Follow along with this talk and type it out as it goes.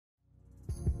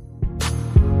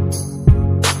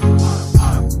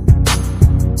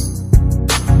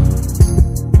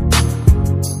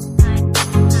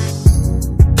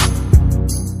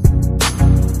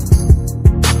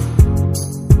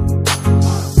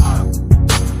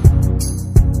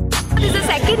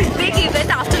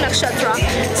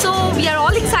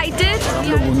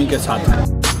के साथ हैं।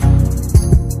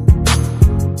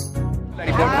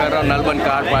 रिपोर्ट कर रहा हूँ नलबन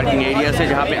कार पार्किंग एरिया से,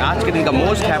 जहाँ पे आज के दिन का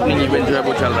मोस्ट हैपनिंग इवेंट जो है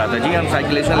वो चल रहा था। जी हम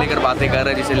साइक्लेशन लेकर बातें कर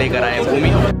रहे हैं, जिसे लेकर आए हैं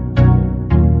भूमि।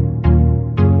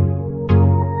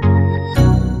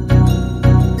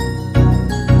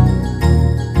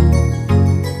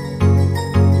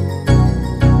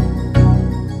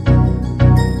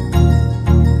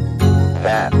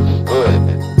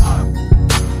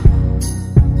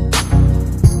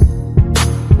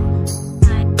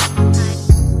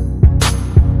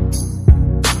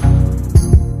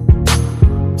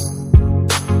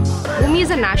 Bhumi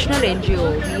is a national NGO.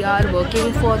 We are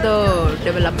working for the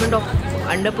development of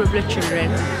underprivileged children.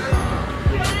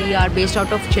 We are based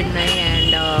out of Chennai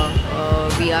and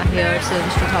we are here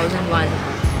since 2001.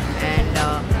 And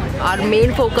our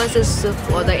main focus is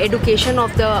for the education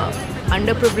of the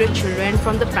underprivileged children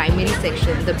from the primary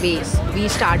section, the base. We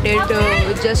started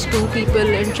with just 2 people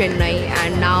in Chennai,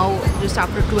 and now just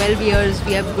after 12 years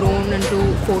we have grown into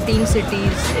 14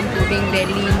 cities including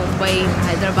Delhi, Mumbai,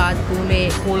 Hyderabad, Pune,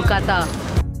 Kolkata.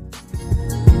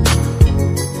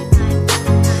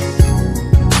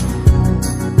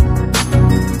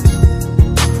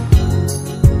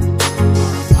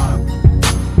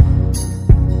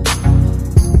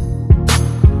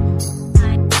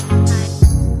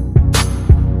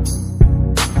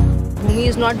 Bhumi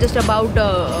is not just about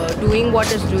doing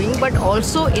what it's doing, but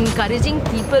also encouraging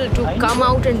people to come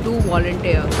out and do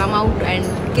volunteer, come out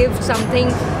and give something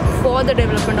for the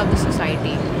development of the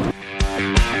society.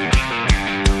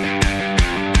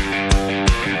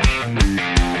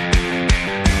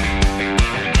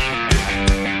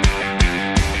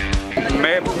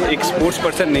 मैं एक sports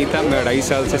person नहीं था, मैं 2.5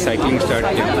 साल से cycling start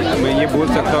किया। मैं ये बोल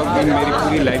सकता हूँ कि मेरी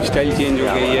पूरी लाइफस्टाइल चेंज हो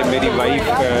गई है। मेरी वाइफ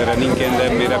रनिंग के अंदर,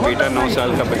 मेरा बेटा 9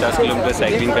 साल का 50 किलोमीटर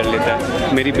साइकिलिंग कर लेता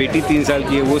है, मेरी बेटी 3 साल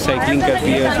की है, वो साइकिलिंग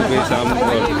करती है सुबह शाम।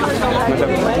 और मतलब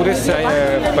पूरे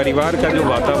परिवार का जो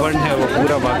वातावरण है वो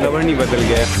पूरा वातावरण ही बदल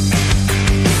गया है।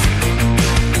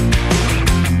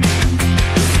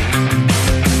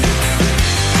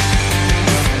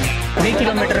 3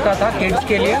 किलोमीटर का था किड्स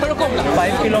के लिए,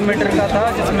 5 किलोमीटर का था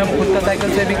जिसमें हम खुद का साइकिल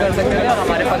से भी कर सकते थे, और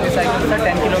हमारे पास भी साइकिल था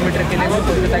 10 किलोमीटर के लिए भी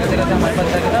खुद का साइकिल से करते। हमारे पास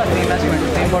साइकिल था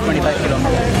 3.25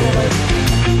 kilometre.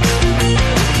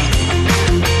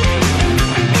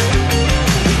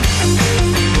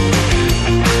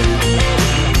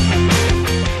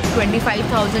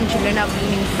 25,000 children have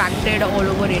been impacted all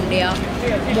over India.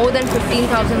 More than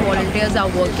 15,000 volunteers are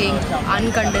working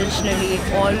unconditionally.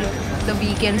 All the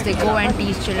weekends they go and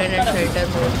teach children at shelters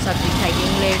subjects like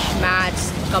English, maths,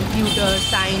 computer,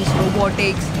 science,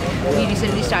 robotics. We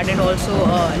recently started also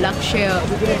Lakshya.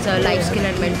 It's a life skill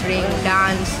and mentoring,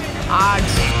 dance,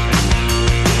 arts.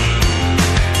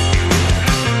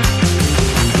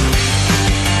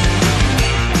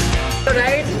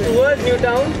 Right towards New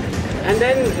Town and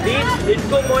then reach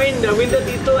Itko Point, Ravinder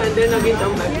Tito, and then again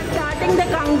come back. Starting the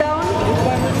countdown.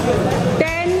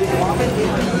 10,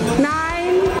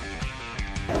 9,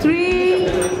 3,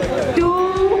 2,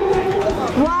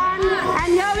 1,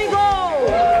 and here we go.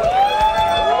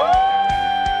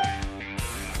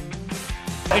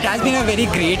 It has been a very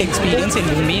great experience in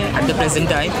Bhumi at the present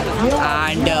time,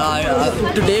 and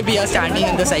today we are standing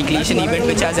in the Cyclation event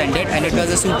which has ended, and it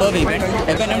was a superb event.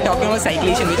 And when I'm talking about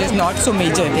Cyclation, which is not so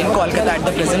major in Kolkata at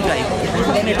the present time,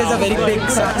 then it is a very big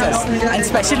success. And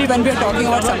especially when we are talking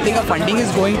about something, a funding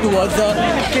is going towards the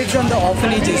kids on the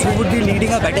orphanages who would be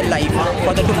leading a better life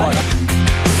for the tomorrow.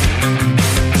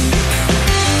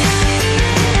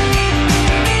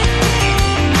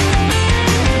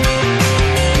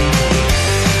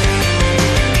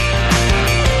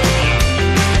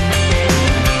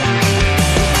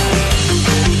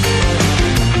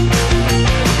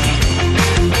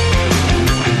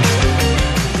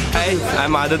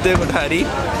 I'm Aditya Kothari.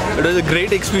 It was a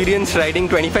great experience riding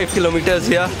 25 kilometers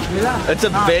here. It's a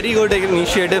very good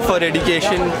initiative for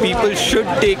education. People should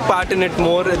take part in it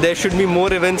more. There should be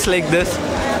more events like this.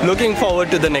 Looking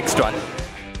forward to the next one.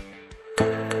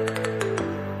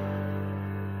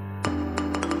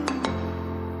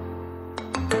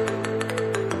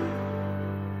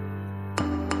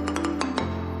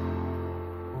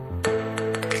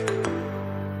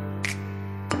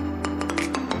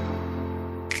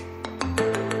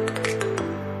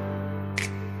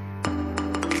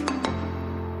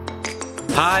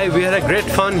 Hi, we had a great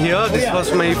fun here. This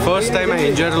was my first time. I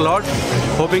enjoyed a lot.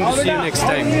 Hoping to see you next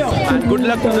time. And good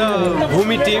luck to the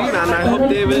Bhumi team, and I hope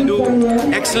they will do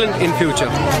excellent in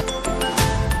future.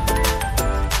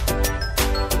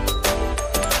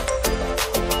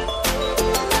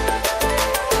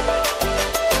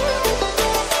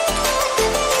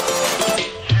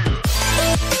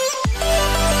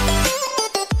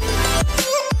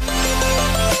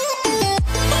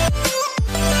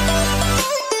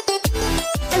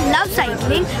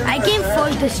 cycling. I came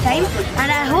first this time,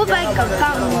 and I hope I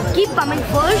keep coming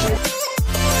first.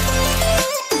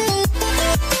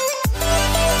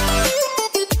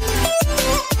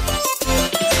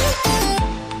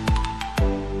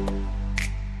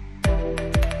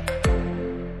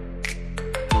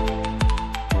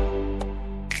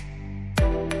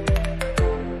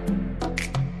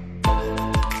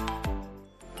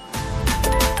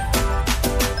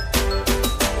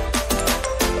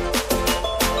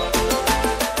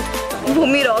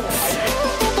 Bhumi rocks.